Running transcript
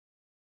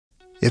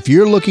If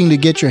you're looking to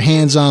get your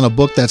hands on a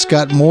book that's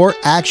got more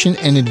action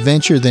and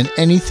adventure than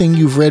anything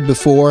you've read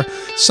before,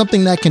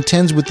 something that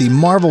contends with the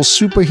Marvel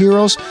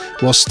superheroes,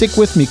 well, stick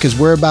with me because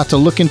we're about to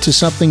look into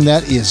something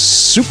that is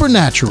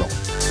supernatural.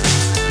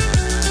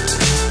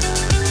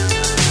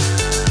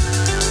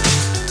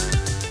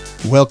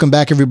 Welcome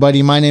back,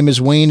 everybody. My name is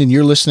Wayne, and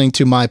you're listening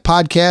to my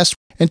podcast.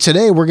 And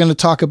today we're going to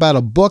talk about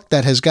a book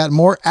that has got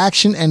more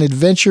action and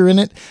adventure in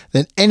it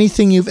than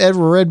anything you've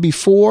ever read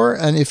before.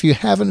 And if you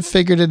haven't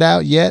figured it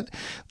out yet,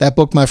 that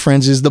book, my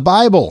friends, is the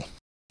Bible.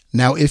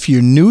 Now, if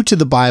you're new to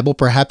the Bible,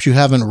 perhaps you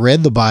haven't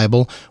read the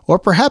Bible, or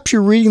perhaps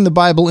you're reading the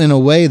Bible in a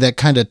way that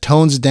kind of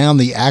tones down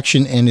the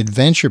action and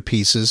adventure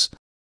pieces,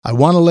 I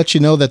want to let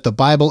you know that the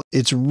Bible,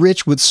 it's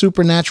rich with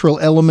supernatural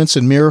elements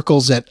and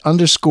miracles that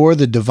underscore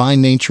the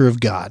divine nature of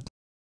God.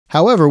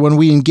 However, when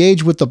we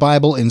engage with the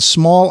Bible in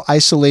small,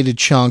 isolated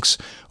chunks,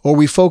 or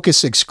we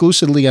focus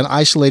exclusively on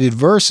isolated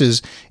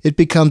verses, it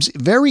becomes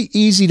very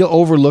easy to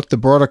overlook the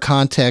broader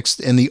context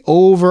and the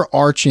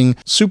overarching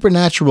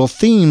supernatural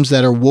themes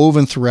that are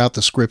woven throughout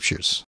the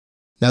Scriptures.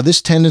 Now,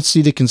 this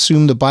tendency to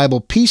consume the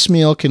Bible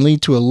piecemeal can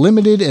lead to a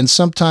limited and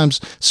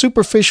sometimes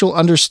superficial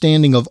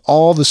understanding of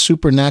all the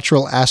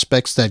supernatural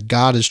aspects that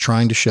God is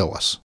trying to show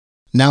us.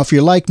 Now, if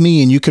you're like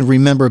me and you can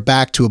remember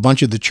back to a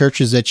bunch of the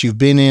churches that you've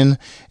been in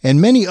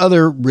and many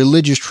other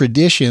religious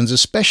traditions,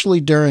 especially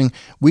during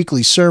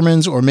weekly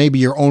sermons or maybe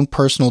your own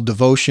personal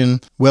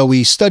devotion, well,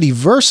 we study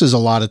verses a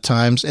lot of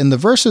times, and the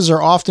verses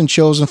are often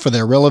chosen for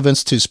their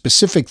relevance to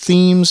specific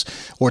themes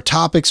or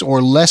topics or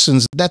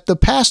lessons that the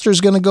pastor is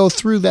going to go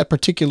through that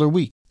particular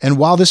week. And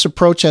while this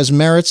approach has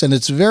merits, and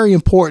it's very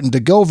important to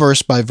go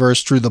verse by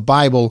verse through the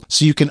Bible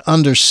so you can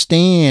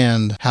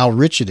understand how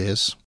rich it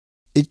is,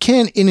 it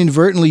can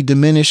inadvertently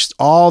diminish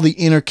all the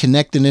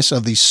interconnectedness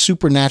of these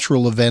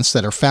supernatural events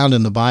that are found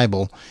in the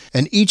Bible,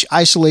 and each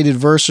isolated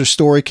verse or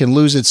story can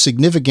lose its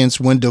significance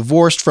when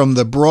divorced from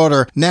the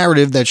broader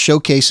narrative that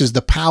showcases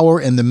the power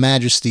and the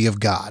majesty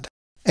of God.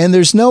 And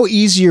there's no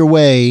easier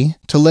way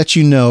to let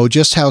you know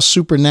just how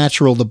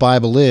supernatural the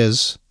Bible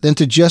is than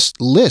to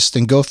just list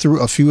and go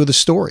through a few of the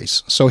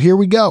stories. So here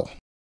we go.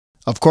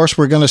 Of course,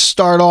 we're going to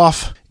start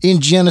off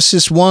in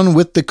Genesis 1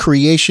 with the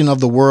creation of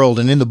the world.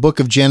 And in the book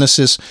of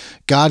Genesis,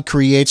 God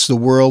creates the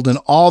world and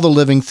all the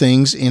living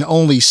things in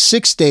only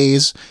 6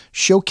 days,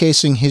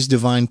 showcasing his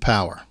divine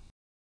power.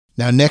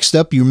 Now, next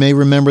up, you may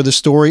remember the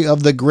story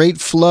of the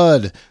Great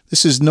Flood.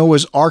 This is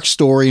Noah's Ark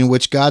story in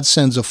which God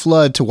sends a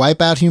flood to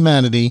wipe out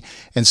humanity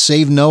and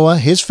save Noah,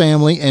 his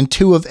family, and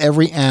 2 of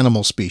every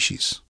animal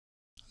species.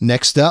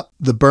 Next up,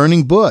 the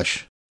burning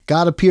bush.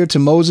 God appeared to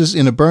Moses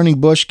in a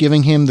burning bush,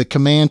 giving him the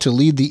command to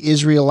lead the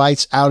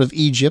Israelites out of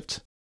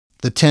Egypt.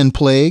 The 10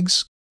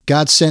 plagues.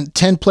 God sent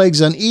 10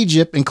 plagues on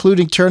Egypt,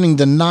 including turning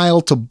the Nile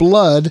to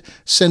blood,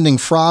 sending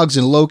frogs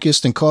and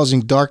locusts, and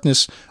causing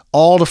darkness,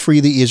 all to free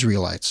the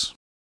Israelites.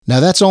 Now,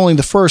 that's only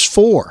the first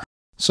 4.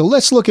 So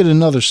let's look at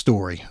another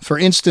story. For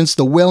instance,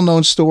 the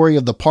well-known story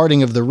of the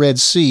parting of the Red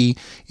Sea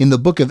in the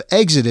book of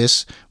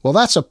Exodus. Well,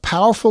 that's a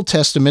powerful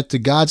testament to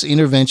God's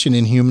intervention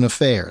in human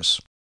affairs.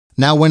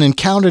 Now, when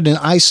encountered in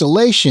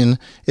isolation,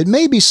 it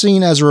may be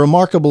seen as a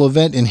remarkable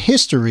event in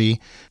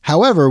history.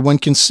 However, when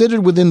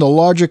considered within the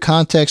larger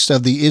context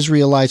of the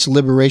Israelites'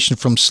 liberation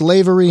from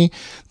slavery,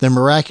 their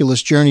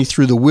miraculous journey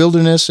through the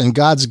wilderness, and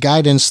God's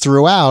guidance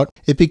throughout,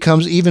 it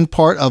becomes even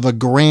part of a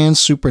grand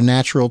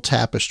supernatural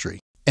tapestry.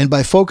 And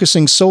by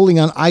focusing solely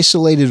on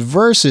isolated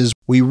verses,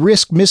 we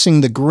risk missing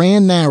the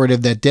grand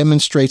narrative that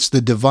demonstrates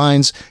the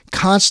divine's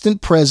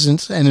constant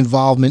presence and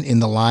involvement in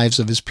the lives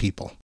of his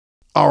people.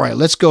 All right,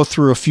 let's go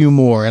through a few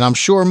more, and I'm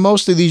sure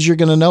most of these you're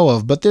going to know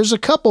of, but there's a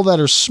couple that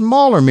are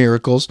smaller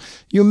miracles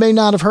you may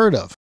not have heard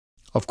of.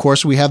 Of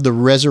course, we have the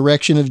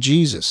resurrection of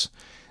Jesus.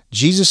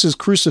 Jesus'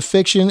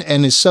 crucifixion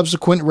and his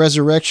subsequent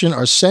resurrection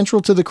are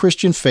central to the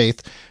Christian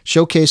faith,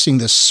 showcasing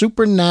the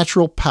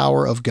supernatural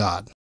power of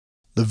God.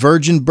 The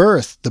virgin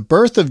birth, the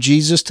birth of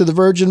Jesus to the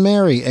Virgin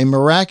Mary, a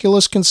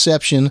miraculous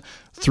conception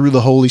through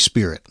the Holy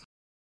Spirit.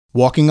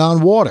 Walking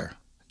on water.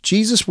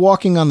 Jesus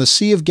walking on the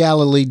Sea of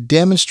Galilee,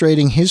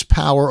 demonstrating his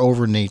power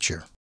over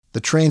nature.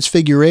 The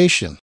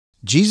Transfiguration.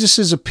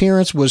 Jesus'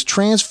 appearance was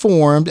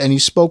transformed, and he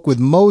spoke with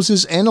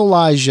Moses and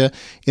Elijah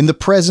in the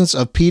presence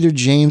of Peter,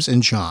 James,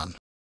 and John.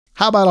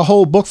 How about a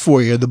whole book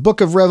for you, the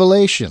book of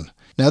Revelation?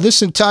 Now,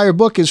 this entire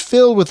book is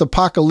filled with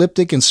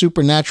apocalyptic and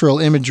supernatural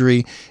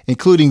imagery,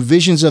 including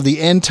visions of the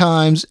end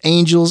times,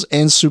 angels,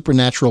 and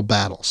supernatural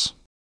battles.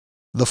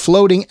 The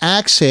floating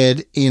axe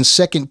head in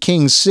 2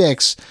 Kings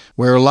 6,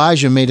 where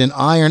Elijah made an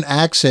iron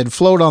axe head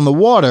float on the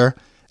water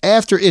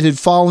after it had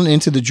fallen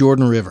into the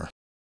Jordan River.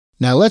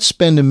 Now let's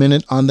spend a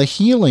minute on the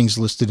healings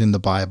listed in the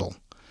Bible.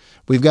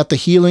 We've got the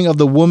healing of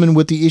the woman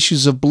with the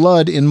issues of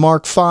blood in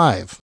Mark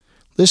 5.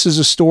 This is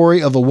a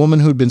story of a woman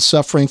who'd been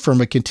suffering from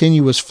a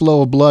continuous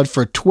flow of blood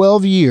for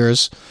 12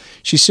 years.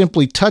 She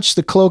simply touched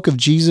the cloak of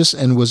Jesus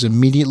and was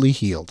immediately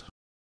healed.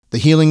 The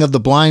healing of the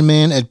blind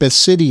man at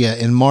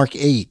Bethsaida in Mark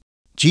 8.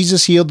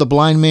 Jesus healed the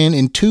blind man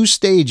in 2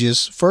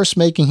 stages, first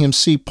making him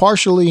see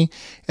partially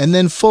and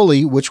then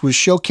fully, which was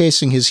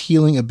showcasing his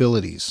healing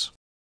abilities.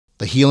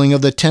 The healing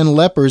of the 10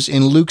 lepers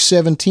in Luke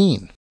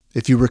 17.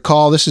 If you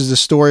recall, this is the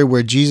story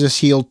where Jesus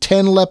healed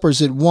 10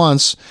 lepers at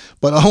once,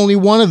 but only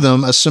one of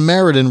them, a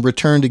Samaritan,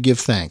 returned to give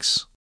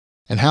thanks.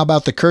 And how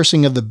about the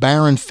cursing of the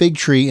barren fig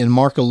tree in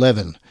Mark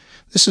 11?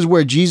 This is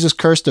where Jesus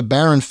cursed a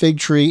barren fig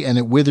tree and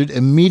it withered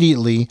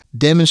immediately,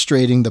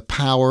 demonstrating the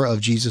power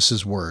of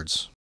Jesus'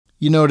 words.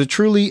 You know, to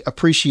truly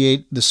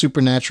appreciate the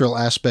supernatural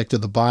aspect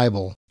of the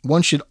Bible,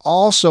 one should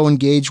also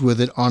engage with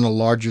it on a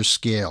larger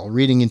scale,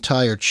 reading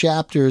entire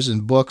chapters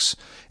and books,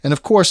 and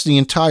of course the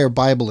entire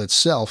Bible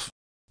itself,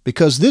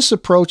 because this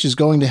approach is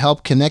going to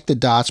help connect the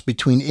dots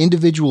between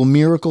individual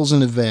miracles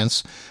and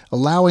events,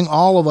 allowing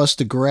all of us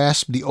to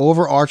grasp the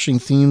overarching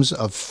themes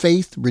of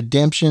faith,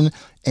 redemption,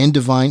 and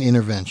divine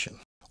intervention.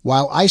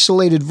 While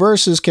isolated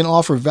verses can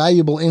offer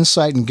valuable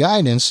insight and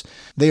guidance,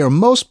 they are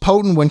most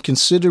potent when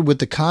considered with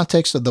the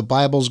context of the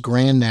Bible's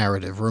grand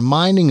narrative,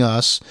 reminding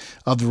us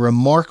of the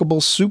remarkable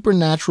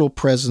supernatural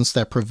presence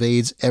that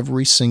pervades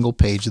every single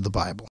page of the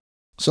Bible.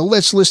 So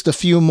let's list a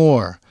few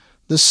more.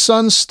 The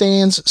sun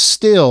stands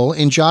still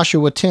in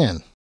Joshua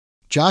 10.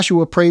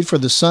 Joshua prayed for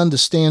the sun to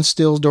stand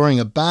still during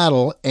a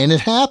battle, and it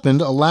happened,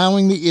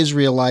 allowing the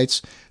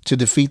Israelites to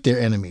defeat their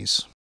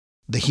enemies.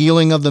 The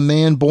healing of the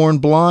man born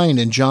blind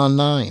in John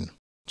 9.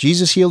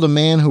 Jesus healed a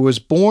man who was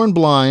born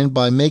blind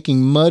by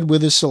making mud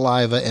with his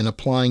saliva and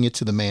applying it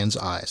to the man's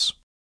eyes.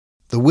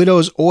 The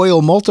widow's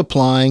oil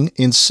multiplying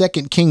in 2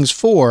 Kings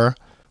 4,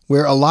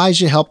 where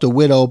Elijah helped a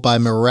widow by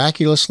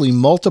miraculously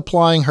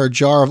multiplying her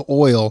jar of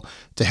oil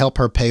to help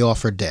her pay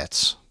off her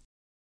debts.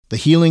 The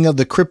healing of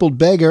the crippled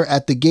beggar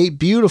at the Gate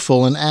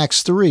Beautiful in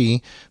Acts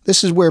 3.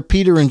 This is where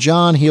Peter and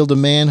John healed a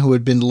man who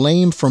had been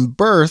lame from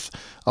birth,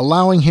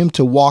 allowing him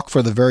to walk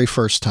for the very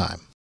first time.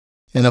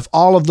 And if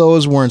all of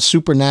those weren't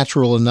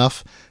supernatural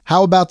enough,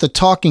 how about the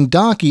talking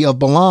donkey of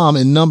Balaam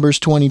in Numbers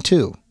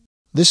 22?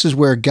 This is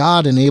where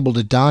God enabled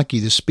a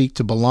donkey to speak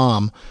to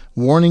Balaam,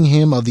 warning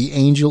him of the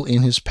angel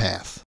in his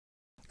path.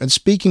 And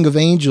speaking of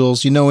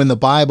angels, you know, in the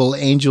Bible,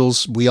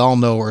 angels, we all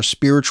know, are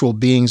spiritual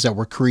beings that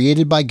were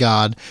created by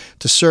God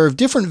to serve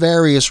different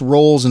various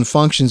roles and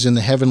functions in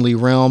the heavenly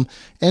realm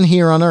and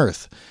here on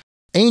earth.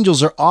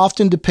 Angels are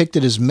often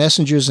depicted as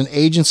messengers and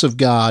agents of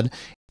God,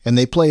 and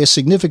they play a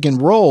significant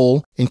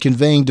role in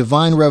conveying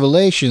divine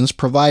revelations,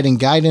 providing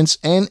guidance,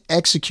 and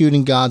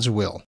executing God's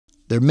will.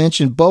 They're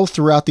mentioned both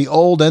throughout the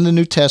Old and the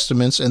New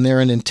Testaments, and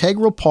they're an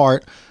integral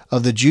part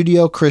of the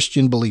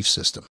Judeo-Christian belief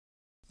system.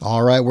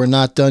 All right, we're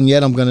not done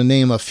yet. I'm going to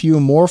name a few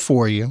more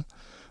for you.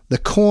 The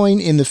coin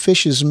in the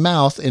fish's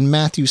mouth in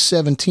Matthew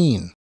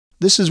 17.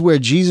 This is where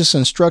Jesus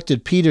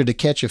instructed Peter to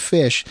catch a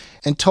fish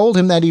and told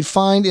him that he'd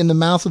find in the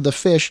mouth of the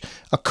fish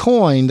a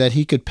coin that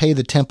he could pay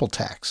the temple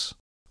tax.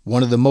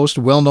 One of the most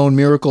well-known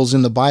miracles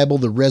in the Bible,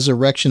 the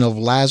resurrection of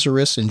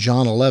Lazarus in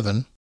John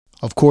 11.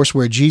 Of course,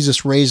 where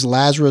Jesus raised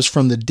Lazarus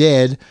from the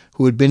dead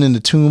who had been in the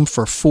tomb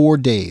for 4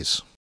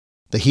 days.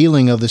 The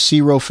healing of the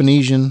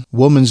Syrophoenician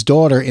woman's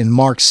daughter in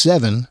Mark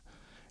 7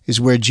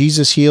 is where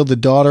Jesus healed the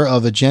daughter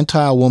of a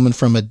Gentile woman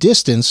from a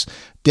distance,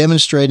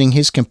 demonstrating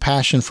his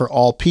compassion for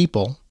all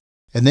people.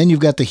 And then you've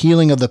got the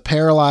healing of the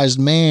paralyzed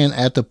man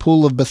at the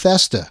pool of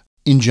Bethesda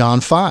in John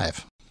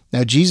 5.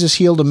 Now, Jesus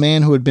healed a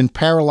man who had been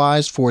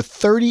paralyzed for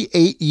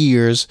 38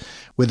 years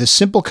with a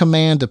simple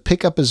command to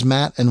pick up his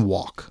mat and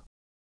walk.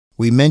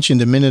 We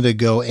mentioned a minute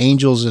ago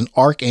angels and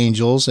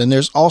archangels, and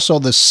there's also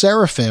the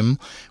seraphim,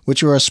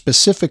 which are a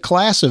specific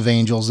class of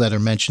angels that are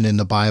mentioned in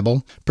the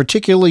Bible,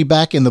 particularly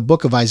back in the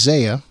book of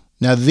Isaiah.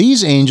 Now,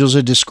 these angels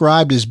are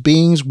described as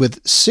beings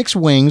with 6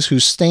 wings who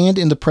stand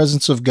in the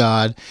presence of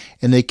God,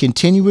 and they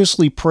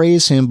continuously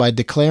praise Him by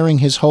declaring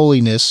His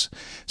holiness,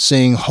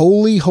 saying,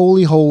 "Holy,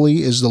 holy,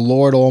 holy is the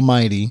Lord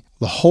Almighty.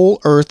 The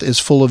whole earth is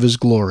full of His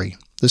glory."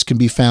 This can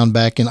be found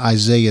back in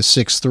Isaiah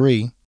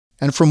 6:3.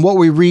 And from what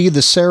we read,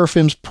 the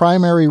seraphim's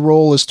primary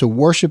role is to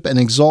worship and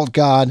exalt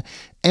God,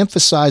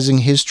 emphasizing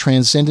His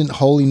transcendent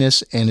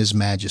holiness and His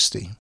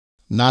majesty.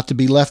 Not to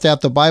be left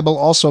out, the Bible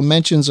also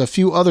mentions a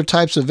few other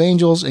types of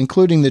angels,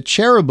 including the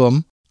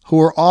cherubim, who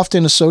are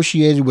often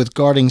associated with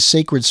guarding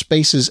sacred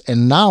spaces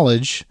and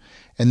knowledge.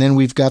 And then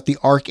we've got the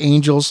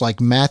archangels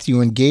like Matthew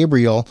and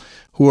Gabriel,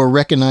 who are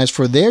recognized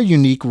for their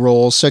unique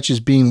roles, such as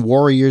being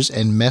warriors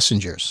and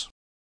messengers.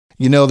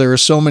 You know, there are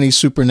so many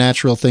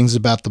supernatural things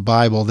about the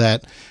Bible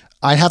that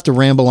I'd have to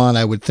ramble on,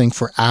 I would think,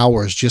 for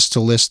hours just to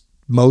list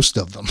most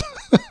of them.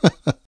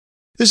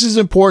 This is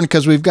important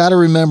because we've got to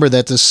remember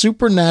that the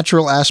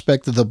supernatural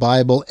aspect of the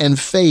Bible and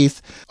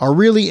faith are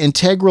really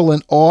integral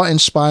and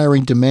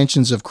awe-inspiring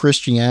dimensions of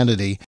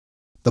Christianity.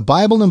 The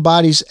Bible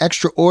embodies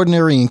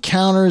extraordinary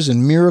encounters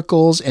and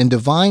miracles and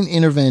divine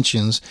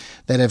interventions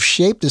that have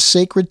shaped the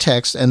sacred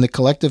text and the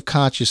collective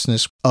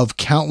consciousness of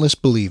countless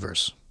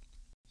believers.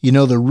 You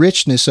know, the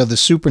richness of the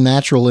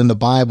supernatural in the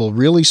Bible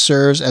really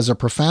serves as a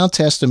profound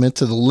testament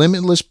to the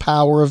limitless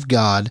power of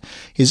God,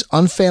 His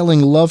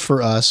unfailing love for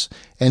us,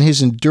 and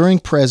His enduring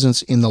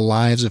presence in the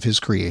lives of His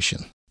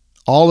creation.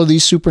 All of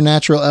these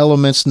supernatural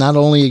elements not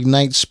only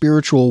ignite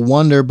spiritual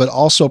wonder, but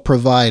also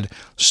provide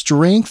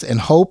strength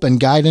and hope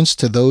and guidance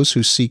to those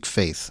who seek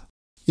faith.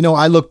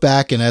 I look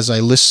back and as I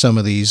list some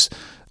of these,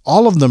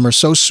 all of them are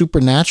so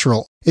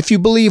supernatural. If you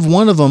believe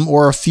one of them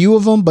or a few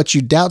of them, but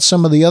you doubt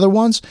some of the other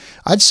ones,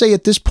 I'd say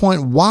at this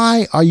point,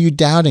 why are you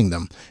doubting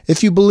them?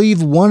 If you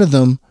believe one of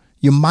them,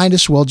 you might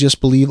as well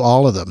just believe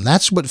all of them.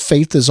 That's what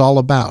faith is all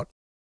about.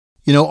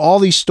 All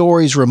these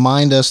stories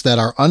remind us that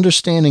our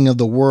understanding of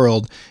the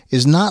world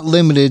is not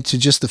limited to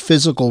just the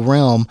physical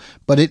realm,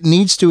 but it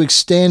needs to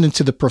extend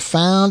into the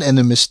profound and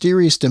the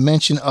mysterious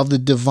dimension of the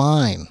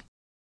divine.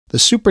 The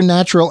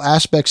supernatural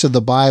aspects of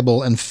the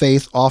Bible and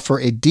faith offer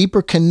a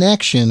deeper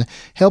connection,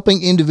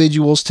 helping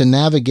individuals to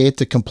navigate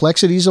the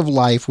complexities of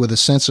life with a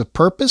sense of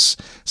purpose,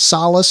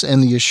 solace,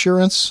 and the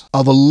assurance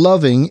of a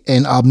loving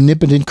and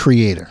omnipotent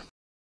Creator.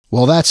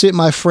 Well, that's it,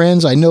 my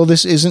friends. I know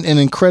this isn't an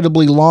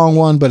incredibly long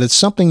one, but it's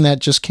something that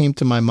just came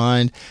to my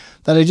mind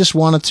that I just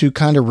wanted to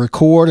kind of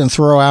record and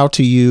throw out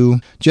to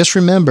you. Just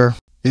remember,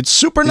 it's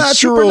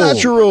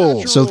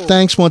supernatural. So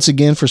thanks once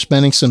again for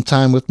spending some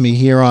time with me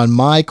here on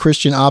My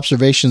Christian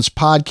Observations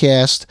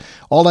podcast.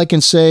 All I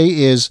can say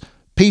is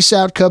peace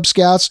out, Cub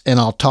Scouts, and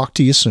I'll talk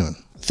to you soon.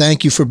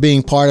 Thank you for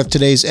being part of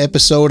today's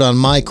episode on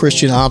My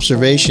Christian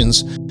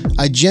Observations.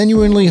 I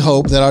genuinely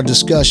hope that our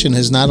discussion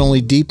has not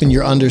only deepened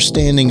your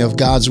understanding of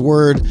God's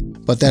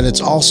Word, but that it's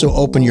also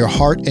opened your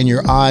heart and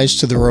your eyes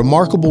to the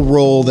remarkable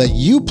role that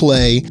you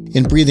play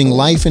in breathing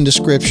life into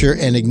Scripture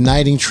and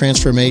igniting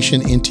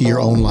transformation into your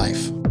own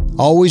life.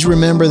 Always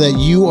remember that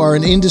you are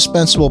an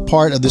indispensable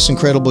part of this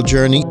incredible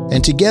journey,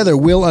 and together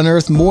we'll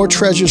unearth more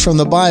treasures from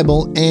the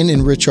Bible and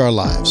enrich our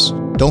lives.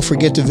 Don't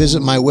forget to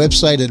visit my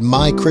website at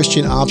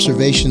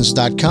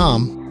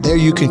mychristianobservations.com. There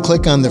you can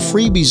click on the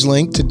freebies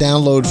link to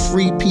download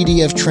free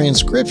PDF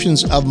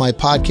transcriptions of my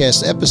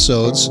podcast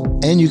episodes,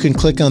 and you can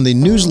click on the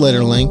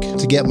newsletter link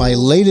to get my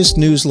latest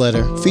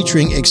newsletter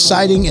featuring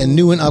exciting and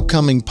new and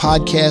upcoming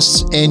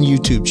podcasts and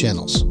YouTube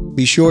channels.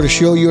 Be sure to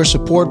show your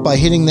support by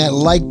hitting that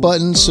like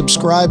button,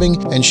 subscribing,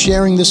 and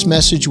sharing this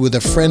message with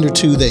a friend or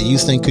two that you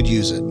think could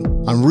use it.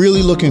 I'm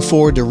really looking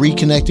forward to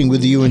reconnecting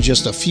with you in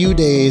just a few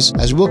days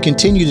as we'll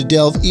continue to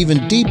delve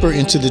even deeper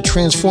into the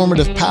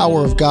transformative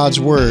power of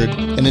God's Word.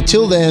 And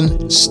until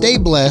then, stay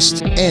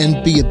blessed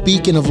and be a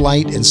beacon of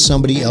light in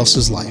somebody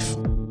else's life.